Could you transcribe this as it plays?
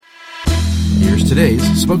today's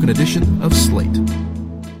spoken edition of Slate.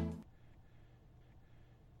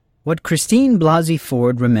 What Christine Blasey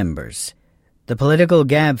Ford remembers. The Political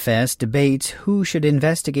Gabfest debates who should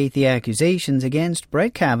investigate the accusations against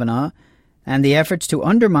Brett Kavanaugh and the efforts to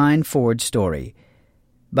undermine Ford's story.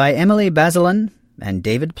 By Emily Bazelon and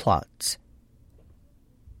David Plotz.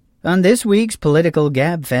 On this week's Political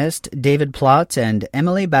Gabfest, David Plotz and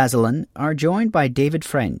Emily Bazelon are joined by David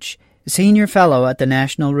French, Senior Fellow at the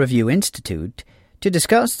National Review Institute, to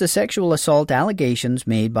discuss the sexual assault allegations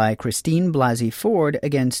made by Christine Blasey Ford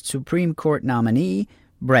against Supreme Court nominee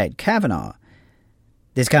Brett Kavanaugh.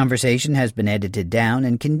 This conversation has been edited down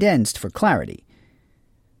and condensed for clarity.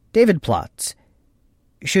 David Plotz.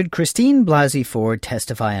 Should Christine Blasey Ford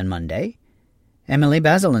testify on Monday? Emily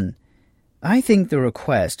Bazelon. I think the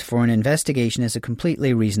request for an investigation is a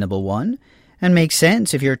completely reasonable one and makes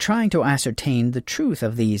sense if you're trying to ascertain the truth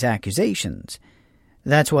of these accusations.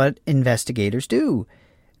 That's what investigators do.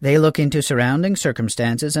 They look into surrounding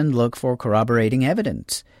circumstances and look for corroborating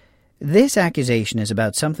evidence. This accusation is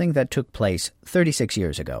about something that took place 36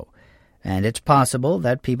 years ago, and it's possible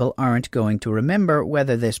that people aren't going to remember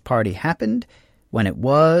whether this party happened, when it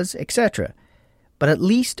was, etc. But at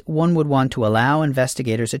least one would want to allow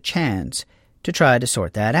investigators a chance to try to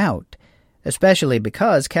sort that out, especially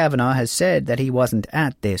because Kavanaugh has said that he wasn't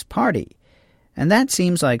at this party. And that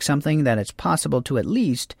seems like something that it's possible to at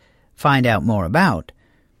least find out more about.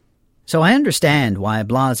 So I understand why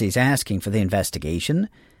Blasey's asking for the investigation.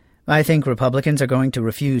 I think Republicans are going to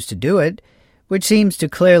refuse to do it, which seems to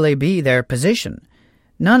clearly be their position.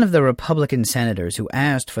 None of the Republican senators who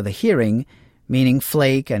asked for the hearing, meaning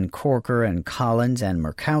Flake and Corker and Collins and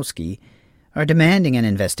Murkowski, are demanding an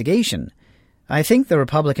investigation. I think the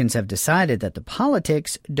Republicans have decided that the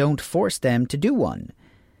politics don't force them to do one.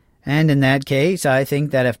 And in that case, I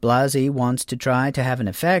think that if Blasey wants to try to have an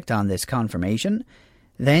effect on this confirmation,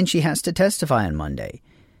 then she has to testify on Monday.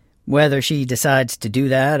 Whether she decides to do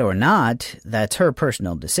that or not, that's her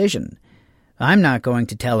personal decision. I'm not going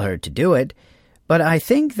to tell her to do it, but I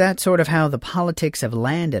think that's sort of how the politics have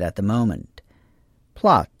landed at the moment.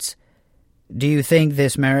 Plotz. Do you think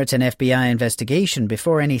this merits an FBI investigation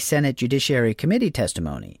before any Senate Judiciary Committee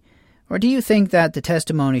testimony? Or do you think that the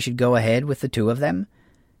testimony should go ahead with the two of them?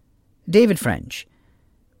 David French.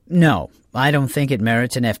 No, I don't think it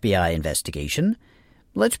merits an FBI investigation.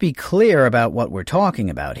 Let's be clear about what we're talking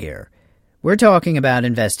about here. We're talking about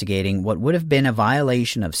investigating what would have been a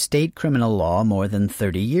violation of state criminal law more than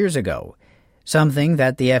 30 years ago, something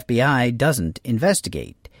that the FBI doesn't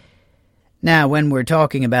investigate. Now, when we're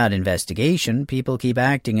talking about investigation, people keep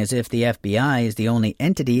acting as if the FBI is the only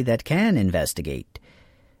entity that can investigate.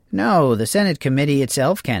 No, the Senate committee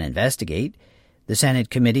itself can investigate. The Senate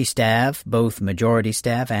committee staff, both majority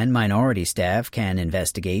staff and minority staff, can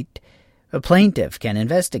investigate. A plaintiff can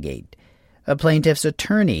investigate. A plaintiff's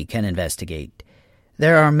attorney can investigate.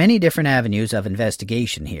 There are many different avenues of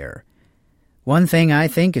investigation here. One thing I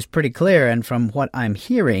think is pretty clear, and from what I'm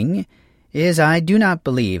hearing, is I do not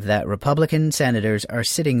believe that Republican senators are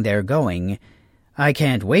sitting there going, I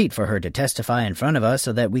can't wait for her to testify in front of us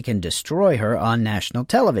so that we can destroy her on national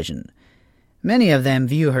television. Many of them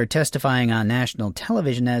view her testifying on national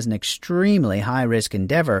television as an extremely high-risk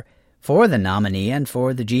endeavor for the nominee and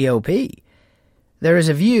for the GOP. There is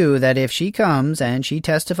a view that if she comes and she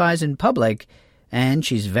testifies in public, and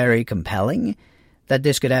she's very compelling, that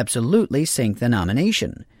this could absolutely sink the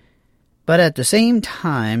nomination. But at the same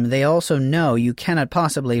time, they also know you cannot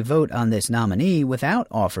possibly vote on this nominee without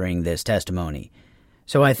offering this testimony.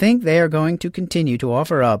 So I think they are going to continue to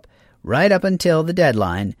offer up right up until the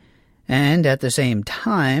deadline. And at the same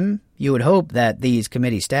time, you would hope that these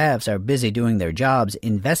committee staffs are busy doing their jobs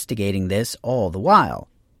investigating this all the while.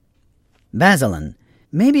 Bazelon,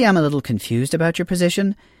 maybe I'm a little confused about your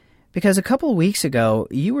position, because a couple weeks ago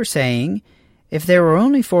you were saying, if there were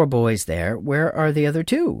only 4 boys there, where are the other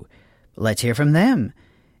 2? Let's hear from them.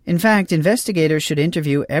 In fact, investigators should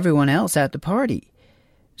interview everyone else at the party.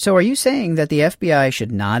 So are you saying that the FBI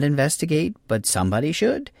should not investigate, but somebody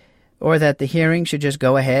should? Or that the hearing should just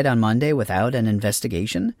go ahead on Monday without an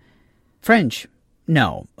investigation? French.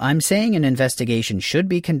 No, I'm saying an investigation should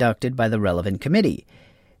be conducted by the relevant committee.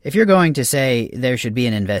 If you're going to say there should be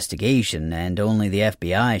an investigation and only the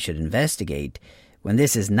FBI should investigate, when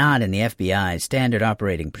this is not in the FBI's standard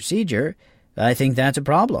operating procedure, I think that's a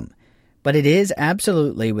problem. But it is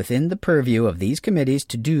absolutely within the purview of these committees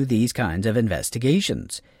to do these kinds of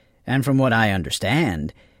investigations. And from what I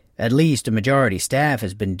understand, at least a majority staff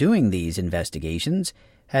has been doing these investigations,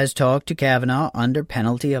 has talked to Kavanaugh under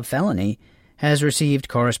penalty of felony, has received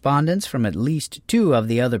correspondence from at least 2 of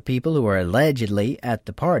the other people who are allegedly at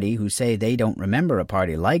the party who say they don't remember a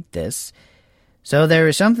party like this. So there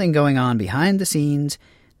is something going on behind the scenes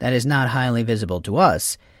that is not highly visible to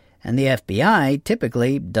us, and the FBI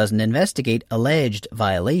typically doesn't investigate alleged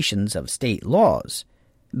violations of state laws.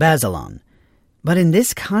 Bazelon. But in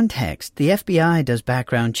this context, the FBI does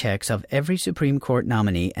background checks of every Supreme Court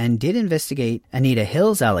nominee and did investigate Anita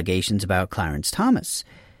Hill's allegations about Clarence Thomas.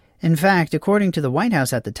 In fact, according to the White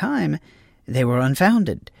House at the time, they were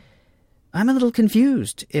unfounded. I'm a little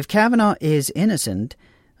confused. If Kavanaugh is innocent,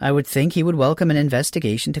 I would think he would welcome an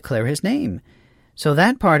investigation to clear his name. So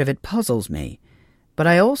that part of it puzzles me. But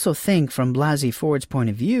I also think, from Blasey Ford's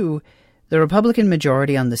point of view, the Republican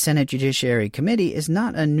majority on the Senate Judiciary Committee is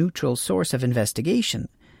not a neutral source of investigation.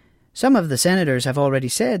 Some of the senators have already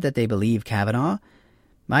said that they believe Kavanaugh.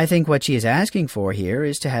 I think what she is asking for here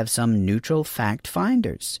is to have some neutral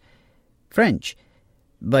fact-finders. French.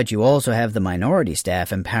 But you also have the minority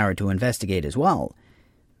staff empowered to investigate as well.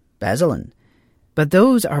 Bazelon. But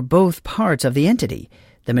those are both parts of the entity,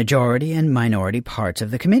 the majority and minority parts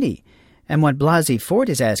of the committee. And what Blasey Ford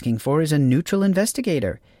is asking for is a neutral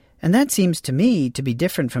investigator. And that seems to me to be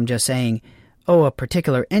different from just saying, oh, a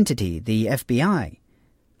particular entity, the FBI.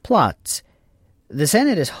 Plotz. The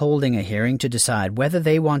Senate is holding a hearing to decide whether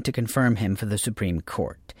they want to confirm him for the Supreme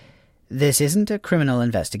Court. This isn't a criminal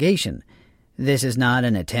investigation. This is not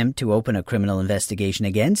an attempt to open a criminal investigation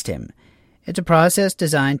against him. It's a process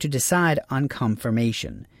designed to decide on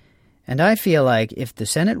confirmation. And I feel like if the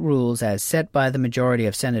Senate rules as set by the majority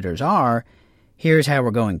of senators are, here's how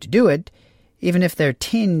we're going to do it, even if they're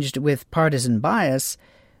tinged with partisan bias,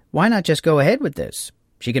 why not just go ahead with this?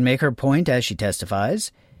 She can make her point as she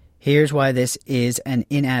testifies. Here's why this is an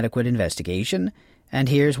inadequate investigation, and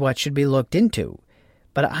here's what should be looked into.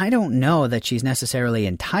 But I don't know that she's necessarily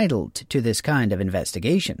entitled to this kind of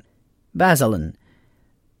investigation. Bazelon.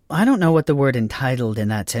 I don't know what the word entitled in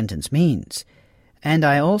that sentence means. And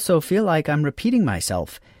I also feel like I'm repeating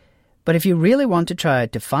myself. But if you really want to try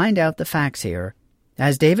to find out the facts here,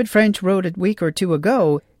 as David French wrote a week or 2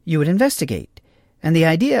 ago, you would investigate. And the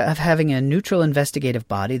idea of having a neutral investigative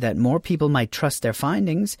body that more people might trust their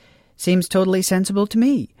findings seems totally sensible to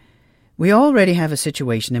me. We already have a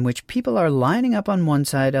situation in which people are lining up on one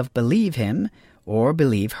side of believe him or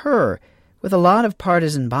believe her, with a lot of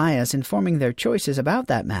partisan bias informing their choices about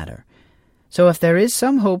that matter. So if there is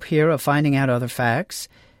some hope here of finding out other facts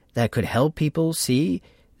that could help people see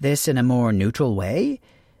this in a more neutral way,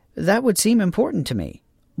 that would seem important to me.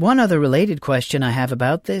 One other related question I have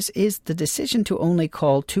about this is the decision to only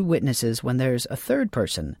call 2 witnesses when there's a third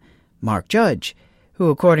person, Mark Judge, who,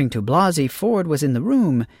 according to Blasey Ford, was in the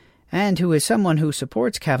room, and who is someone who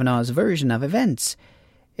supports Kavanaugh's version of events.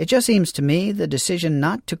 It just seems to me the decision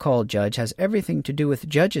not to call Judge has everything to do with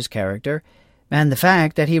Judge's character, and the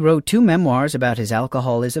fact that he wrote 2 memoirs about his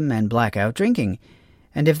alcoholism and blackout drinking.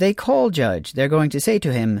 And if they call Judge, they're going to say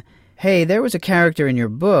to him, hey, there was a character in your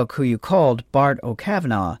book who you called Bart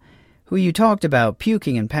O'Kavanaugh, who you talked about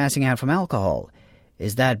puking and passing out from alcohol.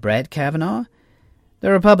 Is that Brett Kavanaugh?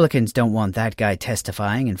 The Republicans don't want that guy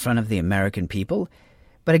testifying in front of the American people.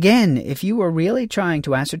 But again, if you were really trying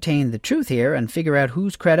to ascertain the truth here and figure out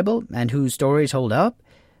who's credible and whose stories hold up,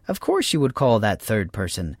 of course you would call that third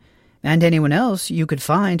person, and anyone else you could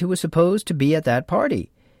find who was supposed to be at that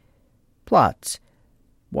party. Plotz.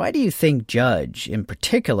 Why do you think Judge, in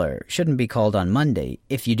particular, shouldn't be called on Monday,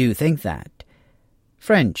 if you do think that?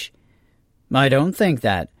 French. I don't think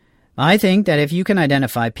that. I think that if you can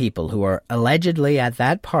identify people who are allegedly at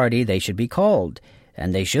that party, they should be called,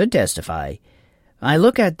 and they should testify. I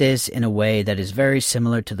look at this in a way that is very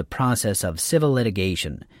similar to the process of civil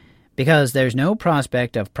litigation, because there's no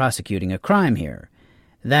prospect of prosecuting a crime here.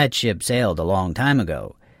 That ship sailed a long time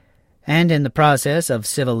ago. And in the process of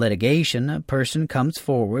civil litigation, a person comes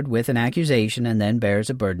forward with an accusation and then bears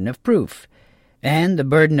a burden of proof. And the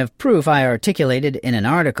burden of proof I articulated in an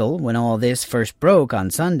article when all this first broke on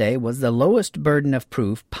Sunday was the lowest burden of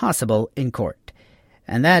proof possible in court,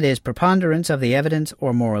 and that is preponderance of the evidence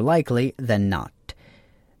or more likely than not.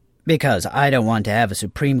 Because I don't want to have a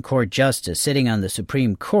Supreme Court justice sitting on the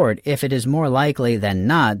Supreme Court if it is more likely than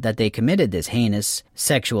not that they committed this heinous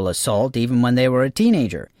sexual assault even when they were a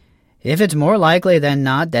teenager. If it's more likely than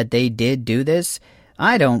not that they did do this,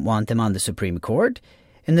 I don't want them on the Supreme Court.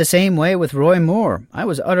 In the same way with Roy Moore, I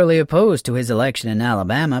was utterly opposed to his election in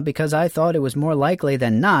Alabama because I thought it was more likely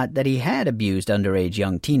than not that he had abused underage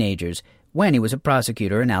young teenagers when he was a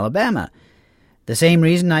prosecutor in Alabama. The same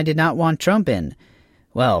reason I did not want Trump in.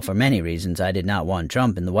 Well, for many reasons I did not want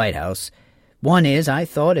Trump in the White House. One is, I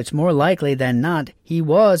thought it's more likely than not he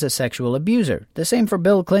was a sexual abuser. The same for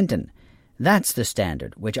Bill Clinton. That's the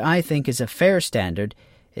standard, which I think is a fair standard,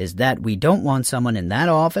 is that we don't want someone in that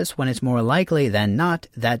office when it's more likely than not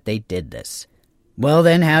that they did this. Well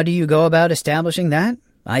then, how do you go about establishing that?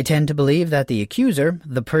 I tend to believe that the accuser,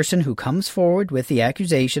 the person who comes forward with the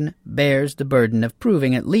accusation, bears the burden of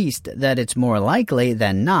proving at least that it's more likely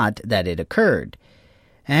than not that it occurred.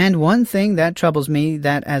 And one thing that troubles me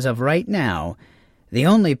that as of right now, the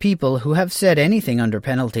only people who have said anything under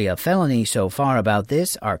penalty of felony so far about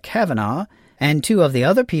this are Kavanaugh and two of the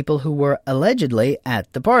other people who were allegedly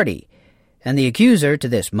at the party. And the accuser, to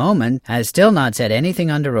this moment, has still not said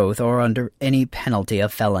anything under oath or under any penalty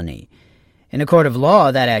of felony. In a court of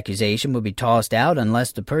law, that accusation would be tossed out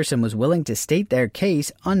unless the person was willing to state their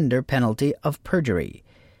case under penalty of perjury.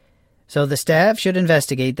 So the staff should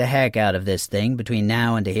investigate the heck out of this thing between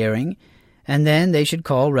now and a hearing, and then they should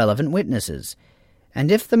call relevant witnesses.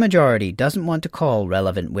 And if the majority doesn't want to call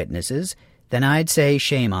relevant witnesses, then I'd say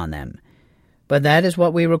shame on them. But that is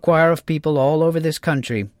what we require of people all over this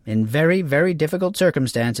country, in very, very difficult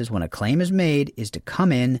circumstances when a claim is made, is to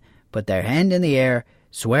come in, put their hand in the air,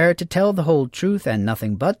 swear to tell the whole truth and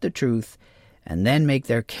nothing but the truth, and then make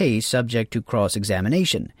their case subject to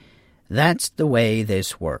cross-examination. That's the way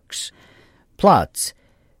this works. Plotz.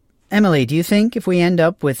 Emily, do you think if we end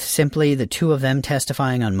up with simply the two of them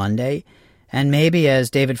testifying on Monday, and maybe, as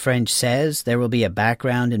David French says, there will be a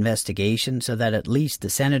background investigation so that at least the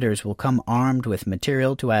senators will come armed with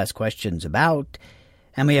material to ask questions about,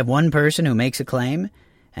 and we have one person who makes a claim,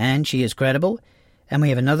 and she is credible, and we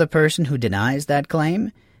have another person who denies that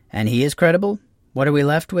claim, and he is credible? What are we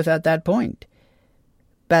left with at that point?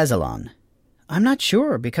 Bazelon. I'm not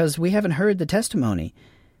sure, because we haven't heard the testimony,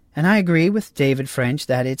 and I agree with David French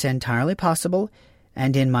that it's entirely possible,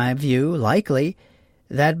 and in my view, likely,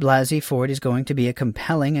 that Blasey Ford is going to be a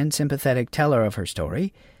compelling and sympathetic teller of her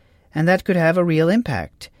story, and that could have a real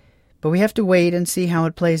impact. But we have to wait and see how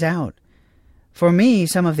it plays out. For me,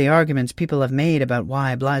 some of the arguments people have made about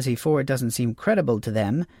why Blasey Ford doesn't seem credible to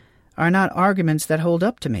them are not arguments that hold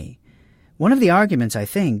up to me. One of the arguments, I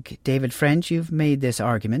think, David French, you've made this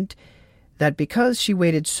argument, that because she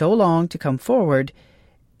waited so long to come forward,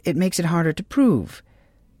 it makes it harder to prove.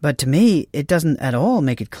 But to me, it doesn't at all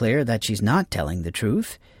make it clear that she's not telling the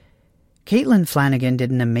truth. Caitlin Flanagan did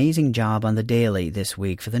an amazing job on The Daily this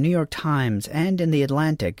week for the New York Times and in The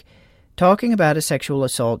Atlantic, talking about a sexual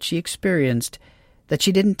assault she experienced that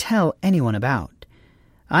she didn't tell anyone about.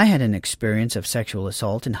 I had an experience of sexual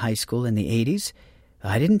assault in high school in the 80s.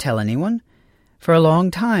 I didn't tell anyone. For a long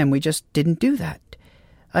time, we just didn't do that.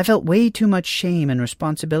 I felt way too much shame and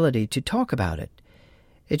responsibility to talk about it.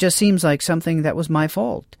 It just seems like something that was my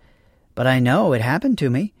fault. But I know it happened to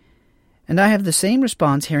me. And I have the same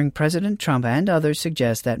response hearing President Trump and others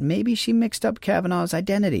suggest that maybe she mixed up Kavanaugh's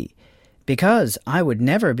identity, because I would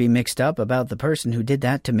never be mixed up about the person who did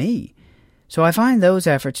that to me. So I find those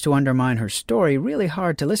efforts to undermine her story really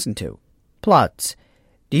hard to listen to. Plotz.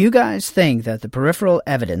 Do you guys think that the peripheral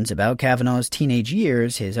evidence about Kavanaugh's teenage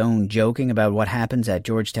years, his own joking about what happens at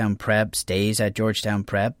Georgetown Prep stays at Georgetown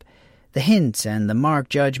Prep, the hints and the Mark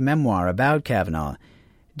Judge memoir about Kavanaugh,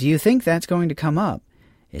 do you think that's going to come up?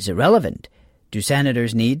 Is it relevant? Do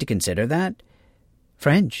senators need to consider that?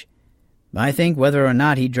 French. I think whether or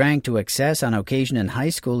not he drank to excess on occasion in high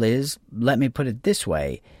school is, let me put it this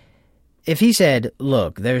way. If he said,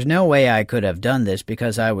 look, there's no way I could have done this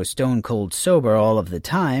because I was stone-cold sober all of the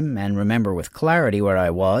time and remember with clarity where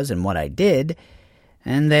I was and what I did,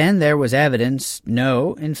 and then there was evidence,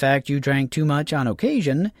 no, in fact you drank too much on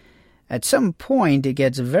occasion, at some point it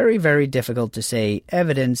gets very, very difficult to say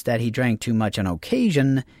evidence that he drank too much on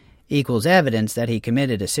occasion equals evidence that he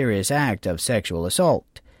committed a serious act of sexual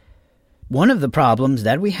assault. One of the problems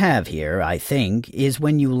that we have here, I think, is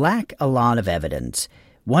when you lack a lot of evidence.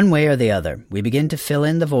 One way or the other, we begin to fill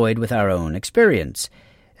in the void with our own experience.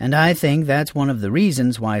 And I think that's one of the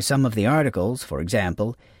reasons why some of the articles, for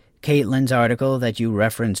example, Caitlin's article that you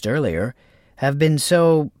referenced earlier, have been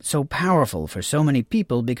so powerful for so many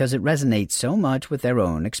people because it resonates so much with their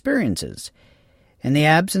own experiences. In the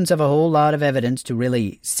absence of a whole lot of evidence to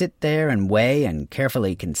really sit there and weigh and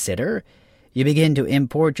carefully consider, you begin to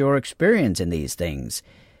import your experience in these things.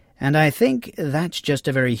 And I think that's just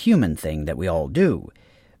a very human thing that we all do.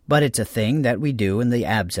 But it's a thing that we do in the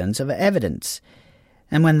absence of evidence.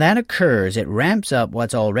 And when that occurs, it ramps up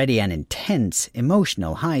what's already an intense,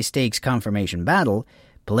 emotional, high-stakes confirmation battle,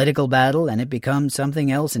 political battle, and it becomes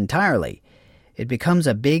something else entirely. It becomes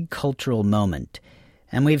a big cultural moment.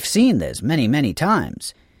 And we've seen this many, many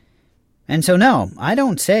times. And so no, I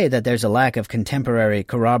don't say that there's a lack of contemporary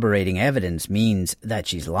corroborating evidence means that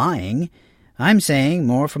she's lying. I'm saying,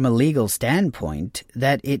 more from a legal standpoint,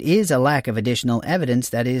 that it is a lack of additional evidence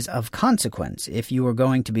that is of consequence if you are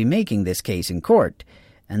going to be making this case in court,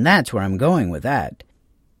 and that's where I'm going with that.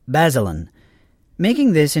 Bazelon.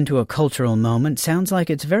 Making this into a cultural moment sounds like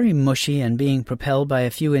it's very mushy and being propelled by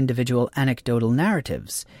a few individual anecdotal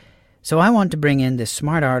narratives. So I want to bring in this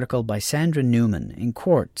smart article by Sandra Newman in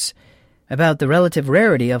Quartz about the relative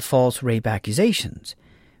rarity of false rape accusations,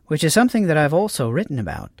 which is something that I've also written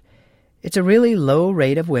about. It's a really low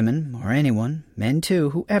rate of women, or anyone, men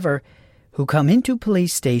too, whoever, who come into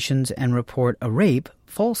police stations and report a rape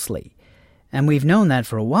falsely. And we've known that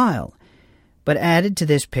for a while. But added to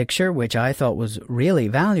this picture, which I thought was really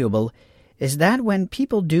valuable, is that when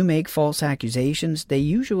people do make false accusations, they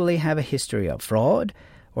usually have a history of fraud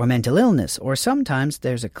or mental illness, or sometimes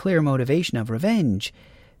there's a clear motivation of revenge,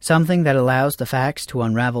 something that allows the facts to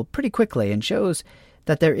unravel pretty quickly and shows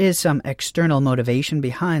that there is some external motivation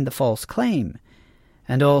behind the false claim.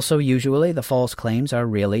 And also, usually, the false claims are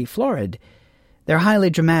really florid. They're highly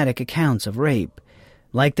dramatic accounts of rape,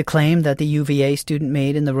 like the claim that the UVA student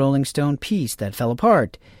made in the Rolling Stone piece that fell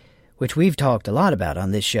apart, which we've talked a lot about on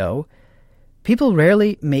this show. People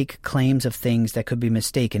rarely make claims of things that could be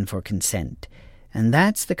mistaken for consent, and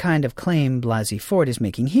that's the kind of claim Blasey Ford is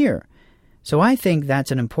making here. So I think that's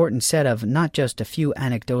an important set of not just a few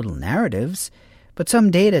anecdotal narratives, but some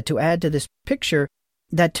data to add to this picture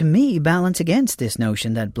that to me balance against this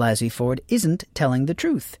notion that Blasey Ford isn't telling the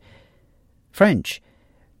truth. French.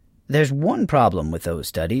 There's one problem with those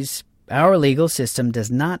studies. Our legal system does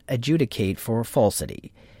not adjudicate for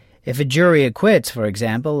falsity. If a jury acquits, for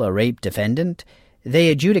example, a rape defendant, they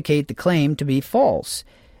adjudicate the claim to be false.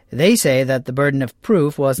 They say that the burden of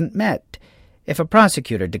proof wasn't met. If a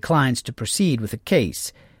prosecutor declines to proceed with a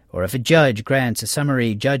case, or if a judge grants a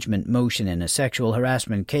summary judgment motion in a sexual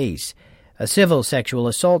harassment case, a civil sexual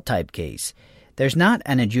assault type case, there's not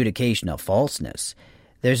an adjudication of falseness.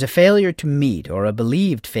 There's a failure to meet, or a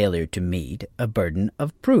believed failure to meet, a burden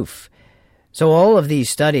of proof. So all of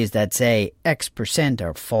these studies that say X%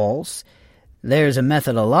 are false, there's a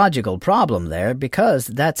methodological problem there because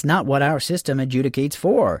that's not what our system adjudicates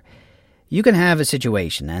for. You can have a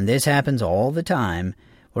situation, and this happens all the time,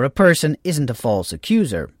 where a person isn't a false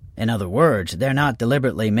accuser. In other words, they're not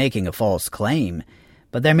deliberately making a false claim,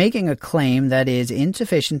 but they're making a claim that is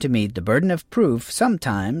insufficient to meet the burden of proof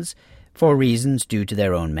sometimes for reasons due to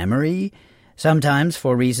their own memory, sometimes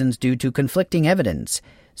for reasons due to conflicting evidence,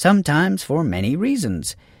 sometimes for many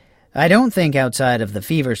reasons. I don't think outside of the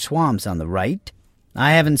fever swamps on the right,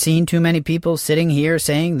 I haven't seen too many people sitting here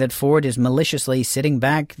saying that Ford is maliciously sitting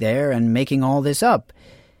back there and making all this up.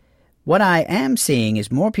 What I am seeing is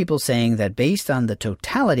more people saying that based on the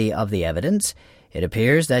totality of the evidence, it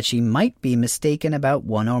appears that she might be mistaken about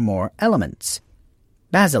one or more elements.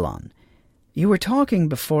 Bazelon. You were talking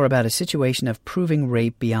before about a situation of proving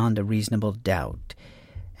rape beyond a reasonable doubt,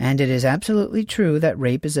 and it is absolutely true that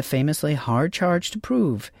rape is a famously hard charge to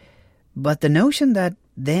prove. But the notion that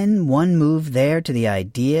then one moved there to the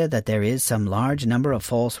idea that there is some large number of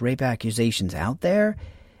false rape accusations out there,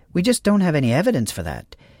 we just don't have any evidence for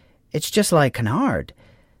that. It's just like canard.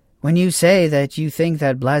 When you say that you think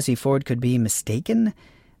that Blasey Ford could be mistaken,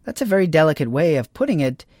 that's a very delicate way of putting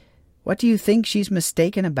it. What do you think she's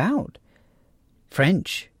mistaken about?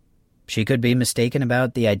 French. She could be mistaken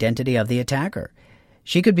about the identity of the attacker.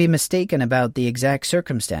 She could be mistaken about the exact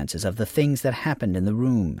circumstances of the things that happened in the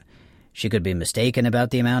room. She could be mistaken about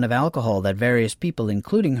the amount of alcohol that various people,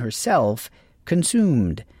 including herself,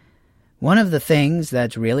 consumed. One of the things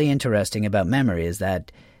that's really interesting about memory is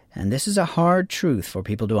that, and this is a hard truth for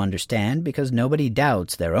people to understand because nobody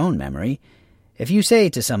doubts their own memory, if you say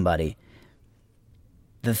to somebody,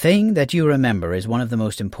 the thing that you remember is one of the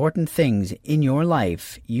most important things in your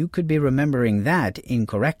life, you could be remembering that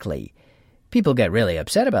incorrectly. People get really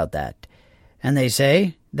upset about that. And they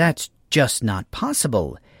say, that's just not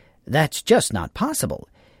possible. That's just not possible.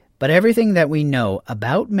 But everything that we know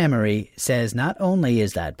about memory says not only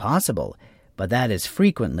is that possible, but that is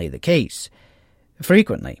frequently the case.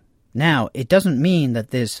 Frequently. Now, it doesn't mean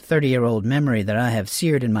that this 30-year-old memory that I have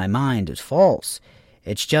seared in my mind is false.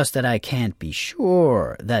 It's just that I can't be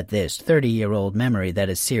sure that this 30-year-old memory that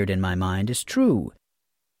is seared in my mind is true.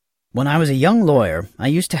 When I was a young lawyer, I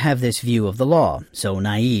used to have this view of the law, so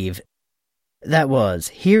naive. That was,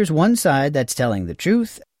 here's one side that's telling the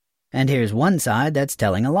truth, and here's one side that's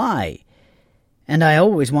telling a lie. And I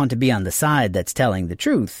always want to be on the side that's telling the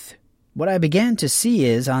truth. What I began to see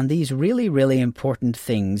is on these really, really important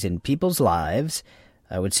things in people's lives,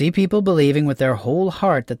 I would see people believing with their whole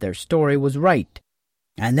heart that their story was right,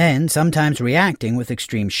 and then sometimes reacting with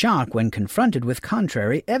extreme shock when confronted with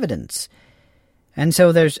contrary evidence. And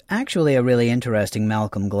so there's actually a really interesting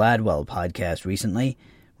Malcolm Gladwell podcast recently,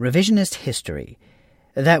 Revisionist History,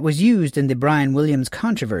 that was used in the Brian Williams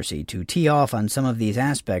controversy to tee off on some of these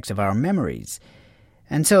aspects of our memories.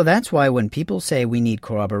 And so that's why when people say we need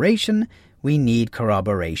corroboration, we need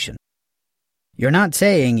corroboration. You're not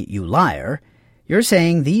saying, you liar. You're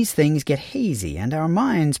saying these things get hazy and our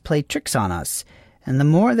minds play tricks on us, and the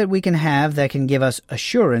more that we can have that can give us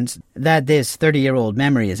assurance that this 30-year-old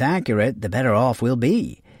memory is accurate, the better off we'll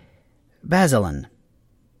be. Bazelon.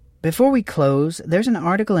 Before we close, there's an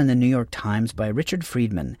article in the New York Times by Richard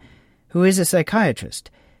Friedman, who is a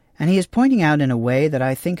psychiatrist, and he is pointing out in a way that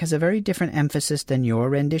I think has a very different emphasis than your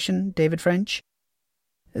rendition, David French,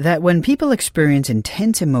 that when people experience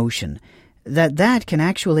intense emotion, that can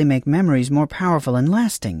actually make memories more powerful and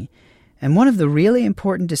lasting. And one of the really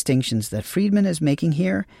important distinctions that Friedman is making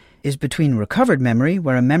here is between recovered memory,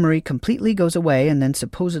 where a memory completely goes away and then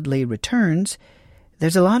supposedly returns.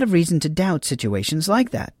 There's a lot of reason to doubt situations like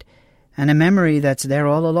that. And a memory that's there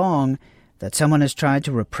all along, that someone has tried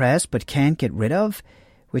to repress but can't get rid of,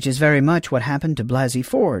 which is very much what happened to Blasey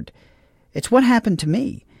Ford. It's what happened to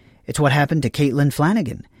me. It's what happened to Caitlin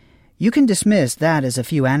Flanagan. You can dismiss that as a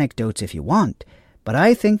few anecdotes if you want, but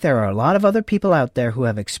I think there are a lot of other people out there who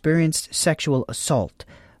have experienced sexual assault,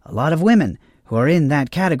 a lot of women who are in that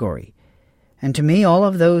category. And to me, all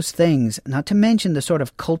of those things, not to mention the sort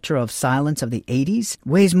of culture of silence of the 80s,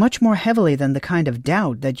 weighs much more heavily than the kind of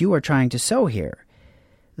doubt that you are trying to sow here.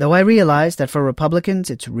 Though I realize that for Republicans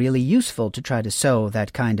it's really useful to try to sow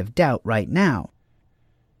that kind of doubt right now.